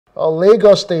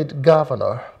Lagos State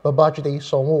Governor Babajide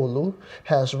Sanwo-Olu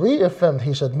has reaffirmed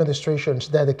his administration's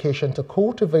dedication to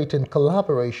cultivating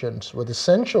collaborations with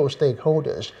essential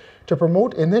stakeholders to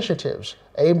promote initiatives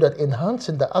aimed at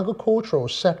enhancing the agricultural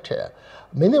sector,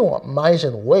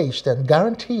 minimizing waste, and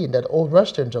guaranteeing that all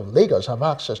residents of Lagos have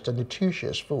access to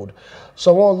nutritious food.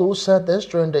 Sanwo-Olu said this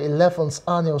during the 11th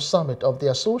annual summit of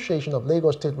the Association of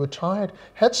Lagos State Retired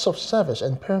Heads of Service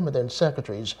and Permanent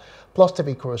Secretaries. Plus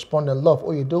TV correspondent Love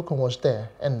Oyedokun was there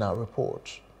and now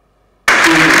reports.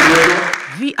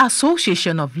 The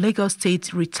Association of Lagos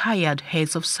State Retired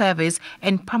Heads of Service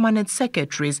and Permanent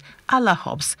Secretaries,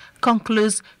 ALAHOPS,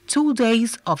 concludes 2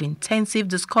 days of intensive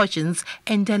discussions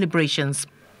and deliberations.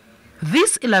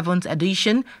 This 11th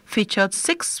edition featured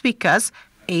 6 speakers,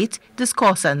 8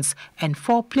 discussants, and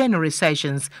 4 plenary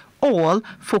sessions, all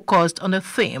focused on the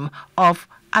theme of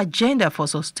Agenda for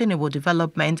Sustainable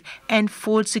Development and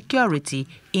Food Security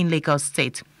in Lagos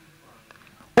State.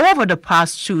 Over the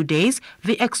past 2 days,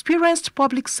 the experienced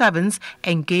public servants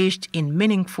engaged in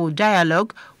meaningful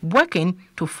dialogue, working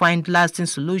to find lasting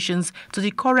solutions to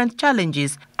the current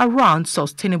challenges around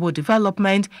sustainable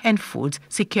development and food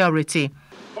security.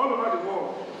 All over the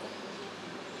world,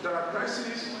 there are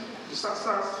crises,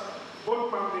 disasters,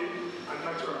 both man-made and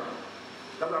natural,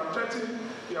 that are threatening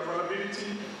the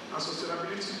availability and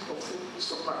sustainability of food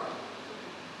supply.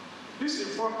 This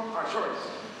informed our choice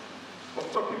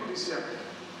of topic this year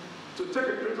to take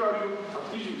a critical look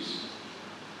at issues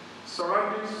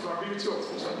surrounding sustainability of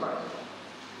food supply.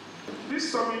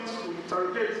 This summit will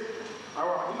interrogate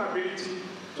our inability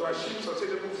to achieve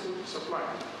sustainable food supply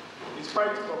in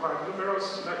spite of our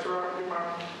numerous natural, human,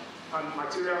 and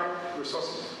material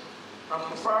resources, and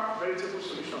prefer veritable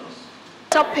solutions.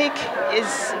 Topic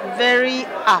is very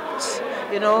apt,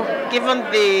 given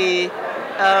the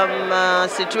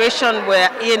situation we're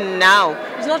in now.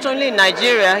 It's not only in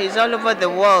Nigeria, it's all over the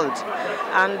world.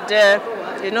 And,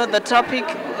 the topic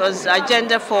was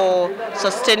Agenda for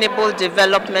Sustainable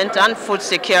Development and Food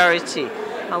Security.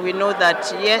 And we know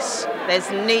that, yes, there's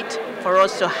need for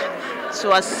us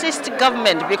to assist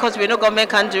government, because we know government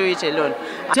can't do it alone.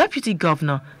 Deputy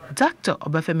Governor Dr.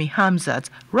 Obafemi Hamzat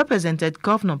represented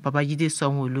Governor Babajide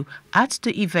Sanwo-Olu at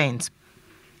the event.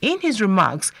 In his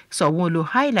remarks, Sanwo-Olu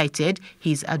highlighted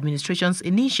his administration's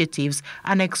initiatives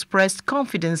and expressed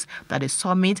confidence that the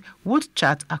summit would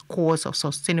chart a course of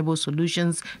sustainable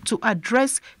solutions to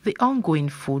address the ongoing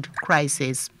food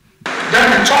crisis.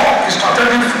 Then the top is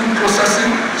strategic food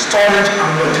processing, storage,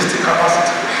 and logistic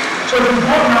capacity. So we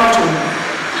go now to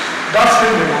that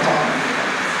same matter.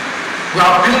 We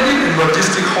are building a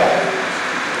logistic hub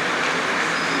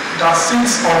that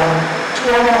sits on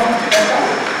 200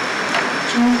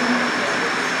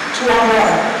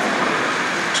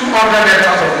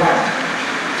 hectares of land.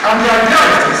 And the idea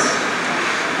is this: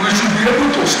 we should be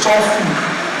able to store food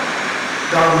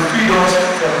that will feed us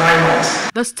for 9 months.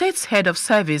 The state's head of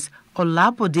service,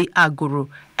 Olabode Aguru,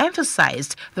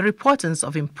 emphasized the importance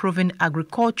of improving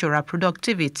agricultural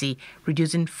productivity,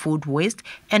 reducing food waste,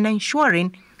 and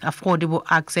ensuring affordable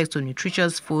access to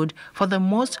nutritious food for the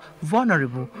most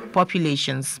vulnerable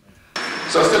populations.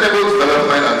 Sustainable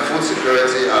development and food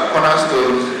security are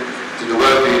cornerstones to the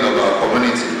well-being of our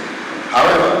community.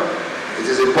 However, it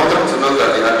is important to note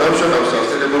that the adoption of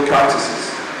sustainable practices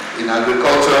in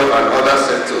agriculture and other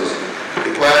sectors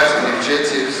requires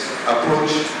initiatives,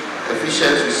 approach,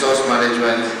 efficient resource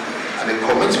management, and a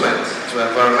commitment to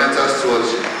environmental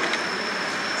stewardship.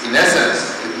 In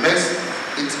essence, it makes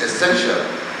it essential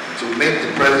to meet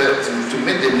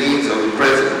the needs of the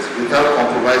present without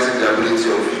compromising the ability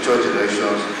of future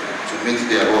generations to meet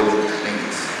their own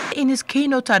needs. In his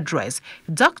keynote address,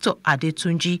 Dr.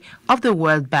 Adetunji of the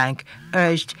World Bank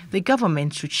urged the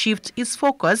government to shift its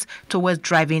focus towards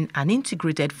driving an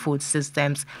integrated food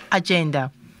systems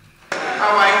agenda.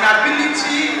 Our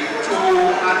inability to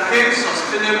attain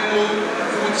sustainable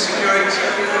food security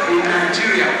in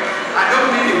Nigeria, I don't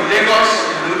mean in Lagos,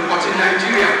 but in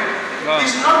Nigeria,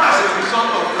 it's not as a result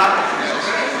of lack of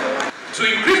resources. To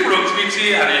increase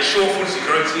productivity and ensure food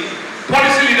security,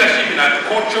 policy leadership in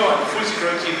agriculture and food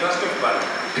security national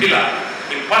pillar,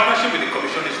 in partnership with the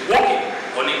Commission, is working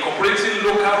on incorporating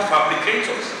local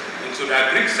fabricators into the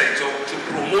agri sector to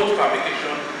promote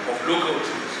fabrication of local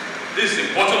tools. This is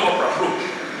a bottom-up approach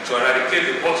to eradicate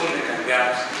the bottleneck and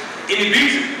gaps,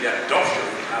 inhibiting the adoption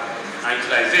and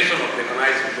utilization of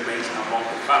mechanized implements among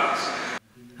the farmers.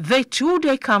 The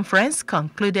 2-day conference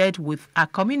concluded with a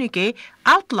communique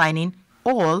outlining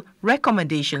all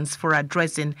recommendations for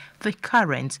addressing the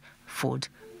current food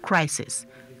crisis.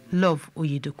 Love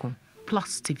Oyedokun,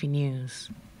 Plus TV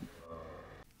News.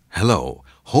 Hello,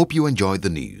 hope you enjoyed the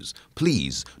news.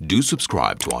 Please do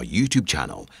subscribe to our YouTube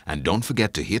channel and don't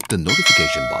forget to hit the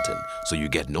notification button so you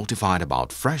get notified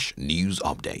about fresh news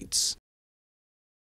updates.